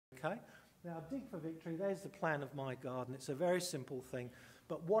Okay? Now, Dig for Victory, there's the plan of my garden. It's a very simple thing.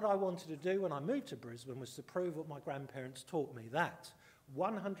 But what I wanted to do when I moved to Brisbane was to prove what my grandparents taught me, that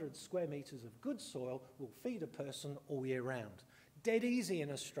 100 square metres of good soil will feed a person all year round. Dead easy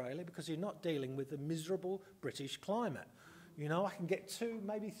in Australia because you're not dealing with the miserable British climate. You know, I can get 2,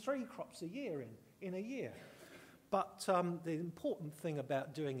 maybe 3 crops a year in a year. But the important thing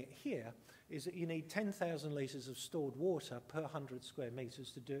about doing it here is that you need 10,000 litres of stored water per 100 square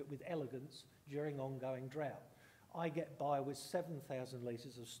metres to do it with elegance during ongoing drought. I get by with 7,000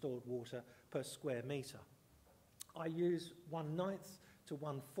 litres of stored water per square metre. I use 1/9 to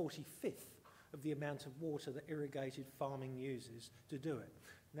 1/45 of the amount of water that irrigated farming uses to do it.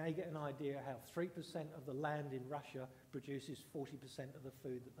 Now you get an idea how 3% of the land in Russia produces 40% of the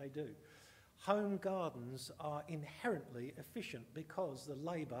food that they do. Home gardens are inherently efficient because the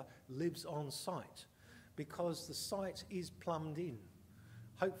labour lives on site, because the site is plumbed in,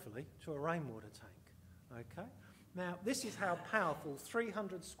 hopefully, to a rainwater tank. Okay? Now, this is how powerful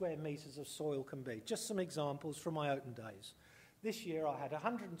 300 square metres of soil can be. Just some examples from my Oaten days. This year I had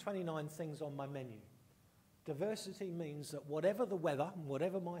 129 things on my menu. Diversity means that whatever the weather and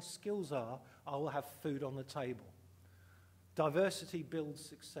whatever my skills are, I will have food on the table. Diversity builds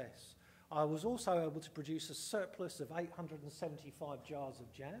success. I was also able to produce a surplus of 875 jars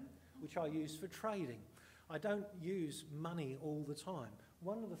of jam, which I use for trading. I don't use money all the time.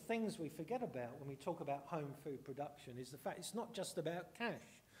 One of the things we forget about when we talk about home food production is the fact it's not just about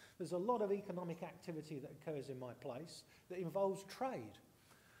cash. There's a lot of economic activity that occurs in my place that involves trade.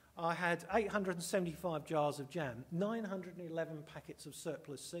 I had 875 jars of jam, 911 packets of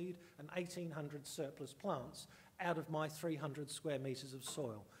surplus seed and 1,800 surplus plants out of my 300 square metres of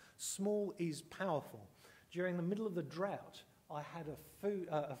soil. Small is powerful. During the middle of the drought, I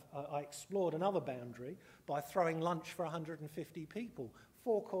explored another boundary by throwing lunch for 150 people.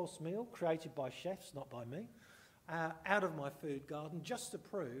 4-course meal created by chefs, not by me, out of my food garden just to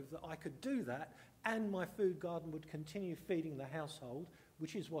prove that I could do that and my food garden would continue feeding the household,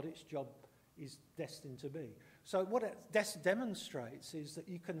 which is what its job is destined to be. So what it demonstrates is that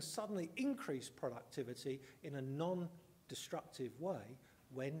you can suddenly increase productivity in a non-destructive way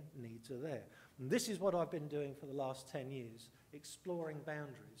when needs are there. And this is what I've been doing for the last 10 years, exploring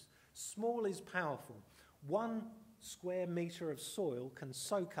boundaries. Small is powerful. 1 square metre of soil can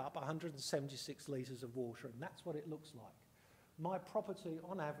soak up 176 litres of water, and that's what it looks like. My property,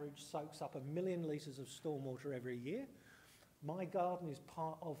 on average, soaks up 1 million litres of stormwater every year. My garden is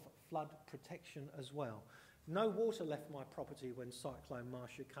part of flood protection as well. No water left my property when Cyclone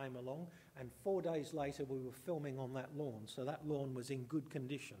Marcia came along, and 4 days later we were filming on that lawn, so that lawn was in good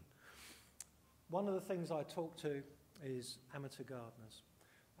condition. One of the things I talk to is amateur gardeners,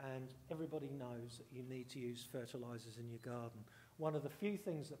 and everybody knows that you need to use fertilisers in your garden. One of the few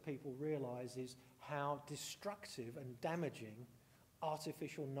things that people realise is how destructive and damaging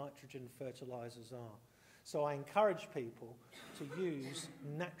artificial nitrogen fertilisers are. So I encourage people to use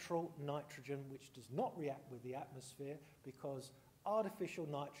natural nitrogen, which does not react with the atmosphere, because artificial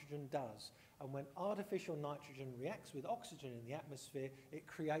nitrogen does. And when artificial nitrogen reacts with oxygen in the atmosphere, it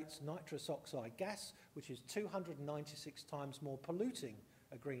creates nitrous oxide gas, which is 296 times more polluting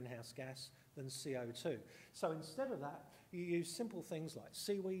a greenhouse gas than CO2. So instead of that, you use simple things like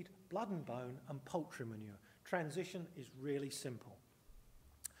seaweed, blood and bone, and poultry manure. Transition is really simple.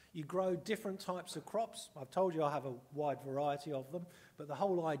 You grow different types of crops. I've told you I have a wide variety of them, but the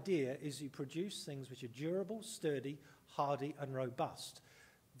whole idea is you produce things which are durable, sturdy, hardy and robust.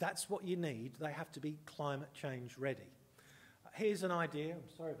 That's what you need. They have to be climate change ready. Here's an idea.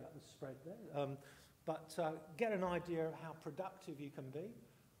 I'm sorry about the spread there, but get an idea of how productive you can be.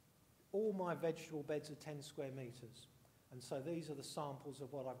 All my vegetable beds are 10 square metres, and so these are the samples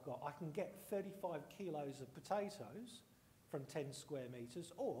of what I've got. I can get 35 kilos of potatoes from 10 square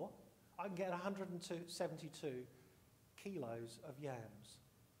metres, or I can get 172 kilos of yams.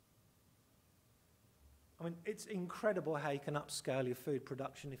 I mean, it's incredible how you can upscale your food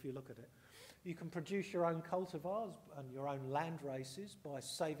production if you look at it. You can produce your own cultivars and your own land races by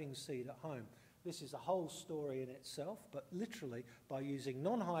saving seed at home. This is a whole story in itself, but literally by using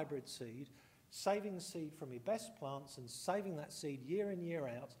non-hybrid seed, saving seed from your best plants and saving that seed year in, year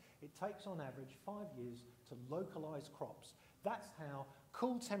out, it takes on average 5 years to localise crops. That's how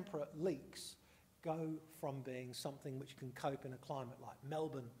cool temperate leeks go from being something which can cope in a climate like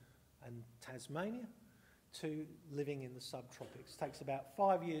Melbourne and Tasmania to living in the subtropics. It takes about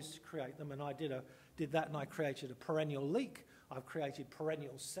 5 years to create them, and I did that and I created a perennial leek. I've created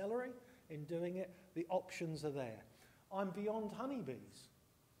perennial celery in doing it. The options are there. I'm beyond honeybees.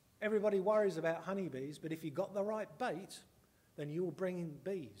 Everybody worries about honeybees, but if you've got the right bait, then you'll bring in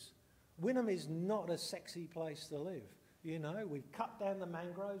bees. Wynnum is not a sexy place to live. You know, we've cut down the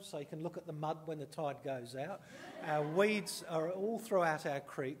mangroves so you can look at the mud when the tide goes out. Our weeds are all throughout our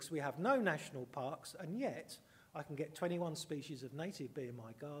creeks. We have no national parks, and yet I can get 21 species of native bee in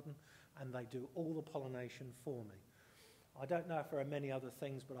my garden, and they do all the pollination for me. I don't know if there are many other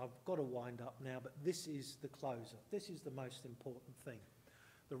things, but I've got to wind up now, but this is the closer. This is the most important thing.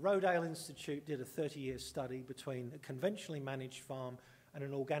 The Rodale Institute did a 30-year study between a conventionally managed farm and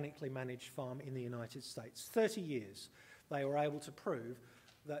an organically managed farm in the United States. 30 years. They were able to prove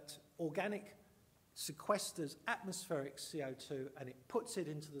that organic sequesters atmospheric CO2 and it puts it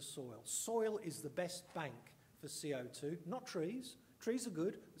into the soil. Soil is the best bank for CO2, not trees. Trees are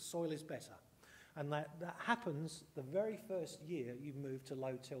good, soil is better. And that happens the very first year you move to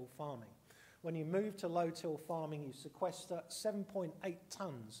low-till farming. When you move to low-till farming, you sequester 7.8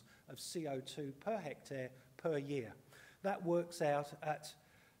 tonnes of CO2 per hectare per year. That works out at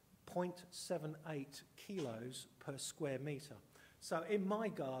 0.78 kilos per square metre. So in my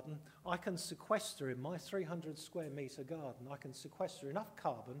garden, I can sequester, in my 300 square metre garden, I can sequester enough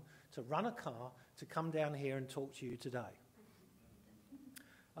carbon to run a car to come down here and talk to you today.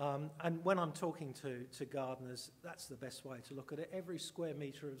 And when I'm talking to gardeners, that's the best way to look at it. Every square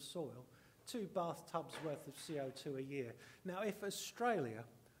metre of soil, 2 bathtubs worth of CO2 a year. Now, if Australia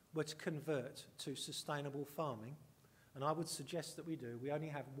were to convert to sustainable farming, and I would suggest that we do, we only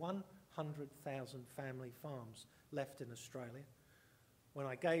have 100,000 family farms left in Australia. When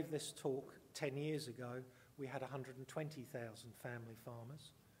I gave this talk 10 years ago, we had 120,000 family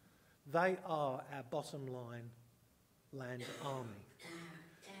farmers. They are our bottom line land army.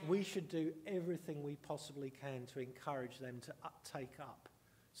 We should do everything we possibly can to encourage them to take up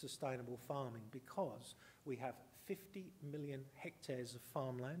sustainable farming, because we have 50 million hectares of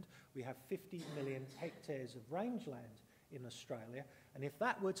farmland, we have 50 million hectares of rangeland in Australia, and if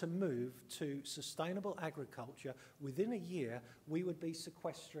that were to move to sustainable agriculture, within a year we would be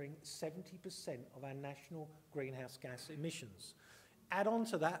sequestering 70% of our national greenhouse gas emissions. Add on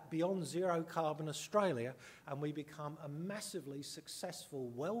to that Beyond Zero Carbon Australia, and we become a massively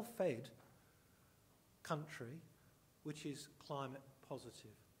successful, well-fed country which is climate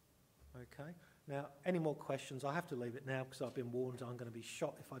positive. Okay? Now, any more questions? I have to leave it now because I've been warned I'm going to be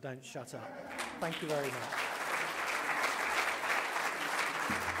shot if I don't shut up. Thank you very much.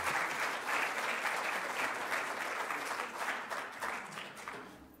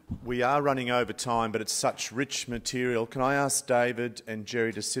 We are running over time, but it's such rich material. Can I ask David and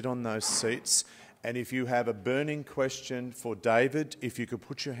Jerry to sit on those seats? And if you have a burning question for David, if you could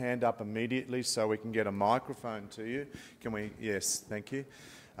put your hand up immediately so we can get a microphone to you. Can we? Yes, thank you.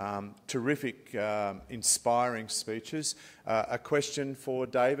 Terrific, inspiring speeches. A question for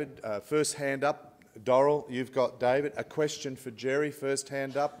David. First hand up. Doral, you've got David. A question for Jerry. First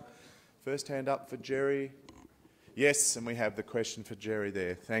hand up. First hand up for Jerry. Yes, and we have the question for Jerry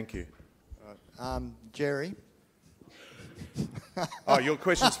there. Thank you. Jerry. Oh, your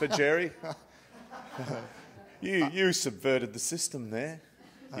question's for Jerry? You subverted the system there.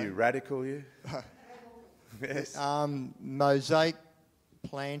 You radical, you. Yes. Mosaic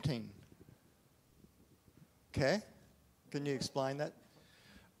planting. Okay? Can you explain that?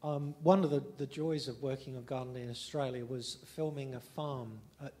 One of the joys of working on gardening in Australia was filming a farm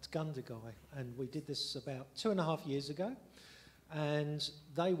at Gundagai, and we did this about 2.5 years ago, and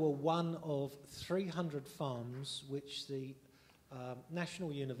they were one of 300 farms which the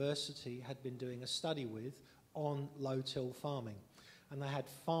National University had been doing a study with on low-till farming, and they had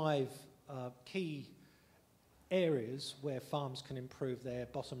 5 key areas where farms can improve their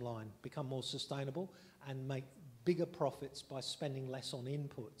bottom line, become more sustainable and make bigger profits by spending less on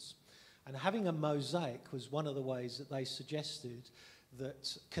inputs. And having a mosaic was one of the ways that they suggested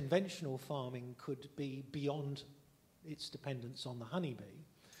that conventional farming could be beyond its dependence on the honeybee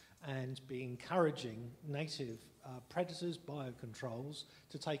and be encouraging native predators, biocontrols,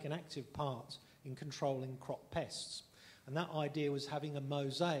 to take an active part in controlling crop pests. And that idea was having a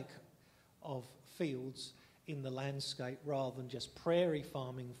mosaic of fields in the landscape rather than just prairie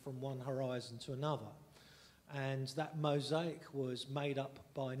farming from one horizon to another. And that mosaic was made up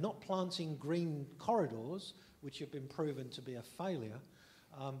by not planting green corridors, which have been proven to be a failure,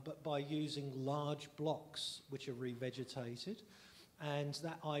 but by using large blocks which are revegetated. And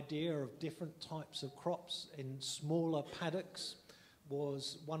that idea of different types of crops in smaller paddocks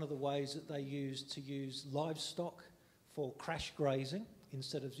was one of the ways that they used to use livestock for crash grazing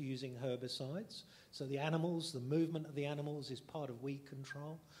instead of using herbicides. So the animals, the movement of the animals is part of weed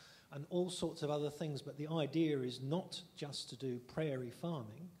control, and all sorts of other things. But the idea is not just to do prairie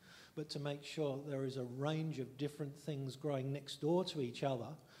farming, but to make sure there is a range of different things growing next door to each other,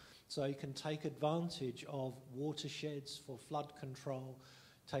 so you can take advantage of watersheds for flood control,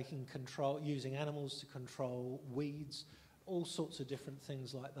 using animals to control weeds, all sorts of different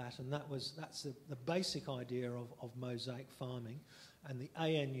things like that. And that's the basic idea of mosaic farming. And the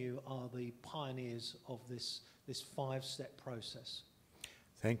ANU are the pioneers of this 5-step process.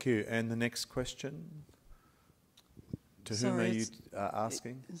 Thank you. And the next question? To whom are you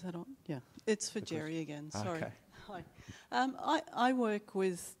asking? Is that on? Yeah. It's for Jerry again. Sorry. Okay. Hi. I work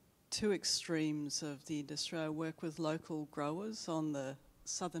with two extremes of the industry. I work with local growers on the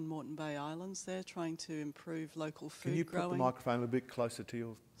southern Moreton Bay Islands there, trying to improve local food growing. Can you put the microphone a little bit closer to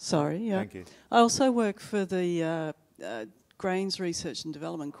your... Sorry, yeah. Thank you. I also work for the Grains Research and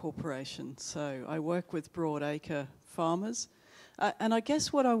Development Corporation, so I work with broadacre farmers. And I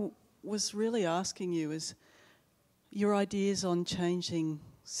guess what I was really asking you is your ideas on changing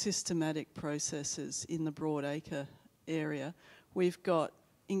systematic processes in the broadacre area. We've got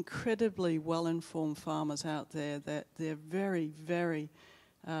incredibly well-informed farmers out there that they're very, very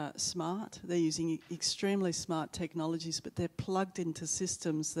smart. They're using extremely smart technologies, but they're plugged into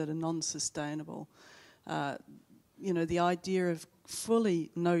systems that are non-sustainable. The idea of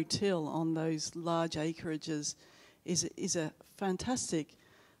fully no-till on those large acreages is a fantastic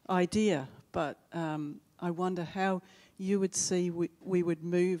idea, but I wonder how you would see we would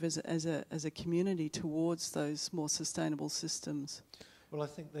move as a community towards those more sustainable systems. Well, I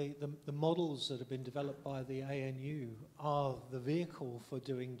think the models that have been developed by the ANU are the vehicle for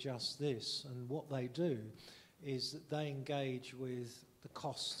doing just this. And what they do is that they engage with the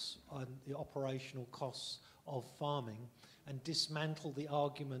costs and the operational costs of farming and dismantle the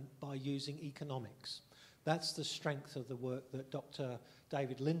argument by using economics. That's the strength of the work that Dr.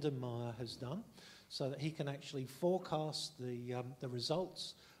 David Lindenmayer has done, so that he can actually forecast the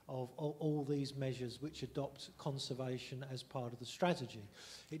results of all these measures which adopt conservation as part of the strategy.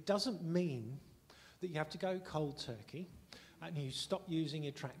 It doesn't mean that you have to go cold turkey and you stop using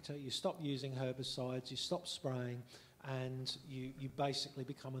your tractor, you stop using herbicides, you stop spraying, and you basically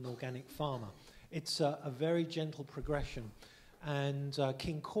become an organic farmer. It's a very gentle progression. And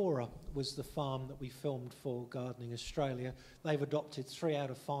Kincora was the farm that we filmed for Gardening Australia. They've adopted 3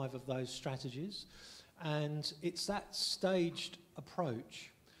 out of 5 of those strategies. And it's that staged approach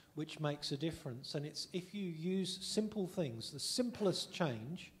which makes a difference. And it's if you use simple things, the simplest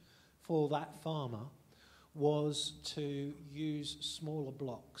change for that farmer was to use smaller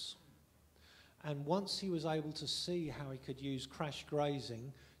blocks. And once he was able to see how he could use crash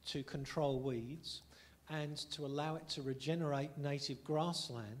grazing to control weeds and to allow it to regenerate native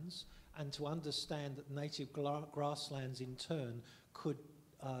grasslands, and to understand that native grasslands in turn could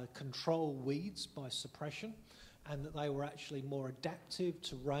control weeds by suppression, and that they were actually more adaptive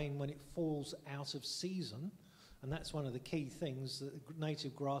to rain when it falls out of season. And that's one of the key things, that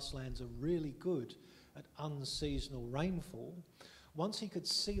native grasslands are really good at unseasonal rainfall. Once he could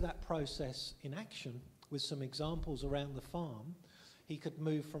see that process in action with some examples around the farm, he could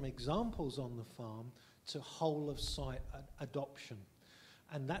move from examples on the farm to whole-of-site adoption.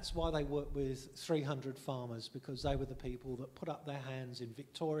 And that's why they worked with 300 farmers, because they were the people that put up their hands in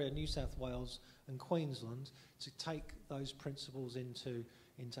Victoria, New South Wales and Queensland to take those principles into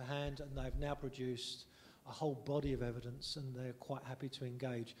hand, and they've now produced a whole body of evidence, and they're quite happy to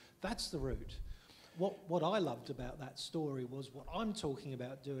engage. That's the route. What I loved about that story was what I'm talking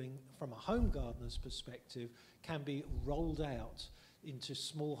about doing from a home gardener's perspective can be rolled out into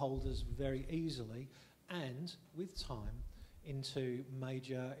smallholders very easily, and with time into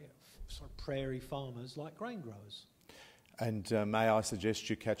major sort of prairie farmers like grain growers. And may I suggest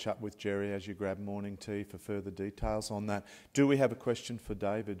you catch up with Jerry as you grab morning tea for further details on that. Do we have a question for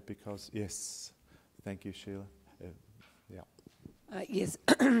David? Because, yes, thank you, Sheila. Yes,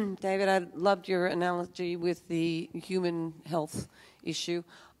 David, I loved your analogy with the human health issue.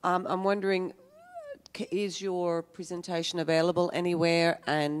 I'm wondering, is your presentation available anywhere,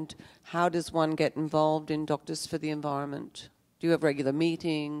 and how does one get involved in Doctors for the Environment? Do you have regular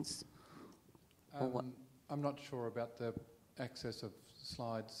meetings? Or what? I'm not sure about the access of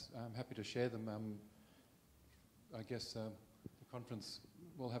slides. I'm happy to share them. I guess the conference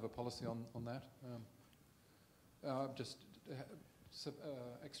will have a policy on that. I've just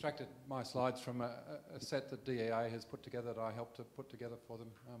extracted my slides from a set that DEA has put together that I helped to put together for them.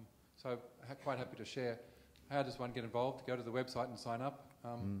 So quite happy to share. How does one get involved? Go to the website and sign up.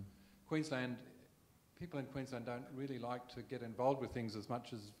 Queensland, people in Queensland don't really like to get involved with things as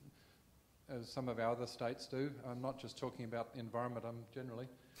much as some of our other states do. I'm not just talking about the environment, generally.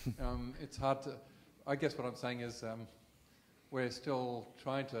 It's hard to, I guess what I'm saying is we're still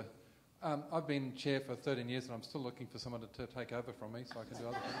trying to I've been chair for 13 years and I'm still looking for someone to take over from me so I can do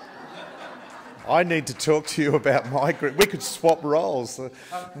other things. I need to talk to you about my group. We could swap roles.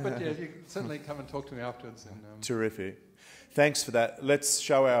 But yeah, you can certainly come and talk to me afterwards. And, Terrific. Thanks for that. Let's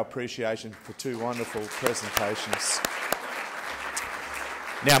show our appreciation for two wonderful presentations.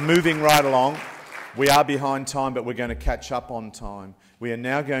 Now, moving right along, we are behind time, but we're going to catch up on time. We are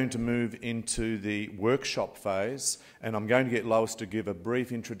now going to move into the workshop phase, and I'm going to get Lois to give a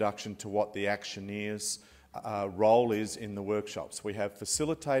brief introduction to what the Actioneers' role is in the workshops. We have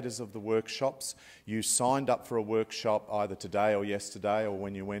facilitators of the workshops. You signed up for a workshop either today or yesterday or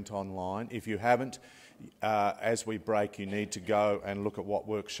when you went online. If you haven't, as we break, you need to go and look at what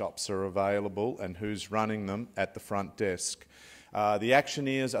workshops are available and who's running them at the front desk. The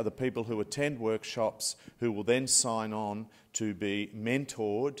Actioneers are the people who attend workshops who will then sign on to be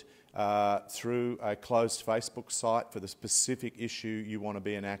mentored through a closed Facebook site for the specific issue you want to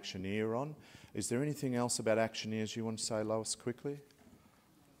be an Actioneer on. Is there anything else about Actioneers you want to say, Lois, quickly?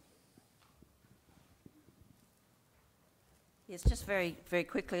 Yes, just very, very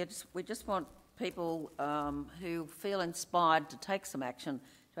quickly. We just want people who feel inspired to take some action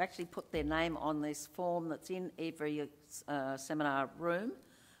to actually put their name on this form that's in every seminar room,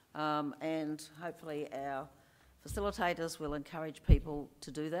 and hopefully our facilitators will encourage people to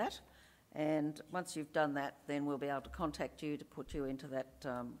do that. And once you've done that, then we'll be able to contact you to put you into that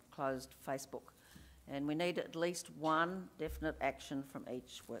closed Facebook. And we need at least one definite action from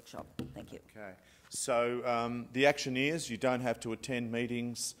each workshop. Thank you. Okay. So the Actioneers, you don't have to attend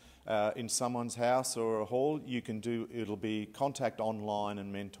meetings in someone's house or a hall. You can do, it'll be contact online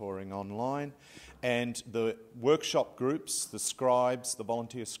and mentoring online. And the workshop groups, the scribes, the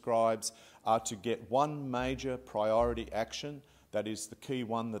volunteer scribes, are to get one major priority action. That is the key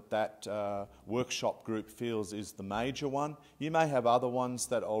one that workshop group feels is the major one. You may have other ones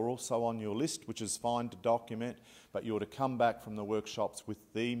that are also on your list, which is fine to document, but you're to come back from the workshops with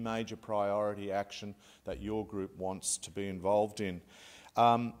the major priority action that your group wants to be involved in.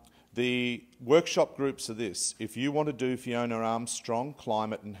 The workshop groups are this. If you want to do Fiona Armstrong,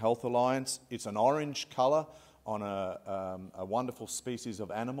 Climate and Health Alliance, it's an orange colour on a wonderful species of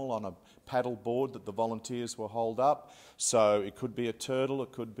animal on a paddle board that the volunteers will hold up. So it could be a turtle,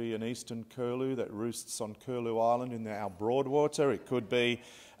 it could be an eastern curlew that roosts on Curlew Island in our Broadwater, it could be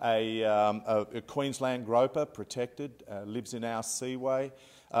a Queensland groper, protected, lives in our seaway.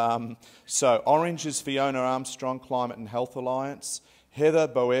 So orange is Fiona Armstrong, Climate and Health Alliance. Heather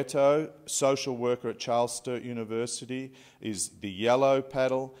Boeto, social worker at Charles Sturt University, is the yellow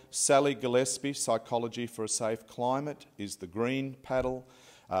paddle. Sally Gillespie, Psychology for a Safe Climate, is the green paddle.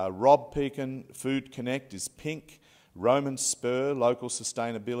 Rob Pekin, Food Connect, is pink. Roman Spur, Local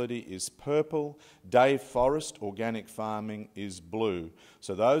Sustainability, is purple. Dave Forrest, Organic Farming, is blue.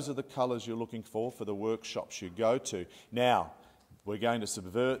 So those are the colours you're looking for the workshops you go to. Now, we're going to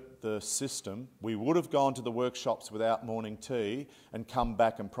subvert the system. We would have gone to the workshops without morning tea and come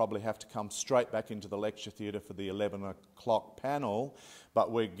back and probably have to come straight back into the lecture theatre for the 11 o'clock panel,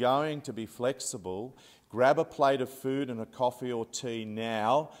 but we're going to be flexible. Grab a plate of food and a coffee or tea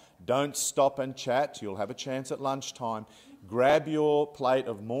now. Don't stop and chat. You'll have a chance at lunchtime. Grab your plate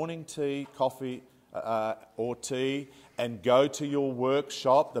of morning tea, coffee or tea, and go to your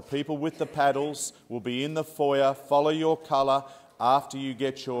workshop. The people with the paddles will be in the foyer. Follow your colour after you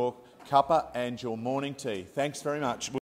get your cuppa and your morning tea. Thanks very much.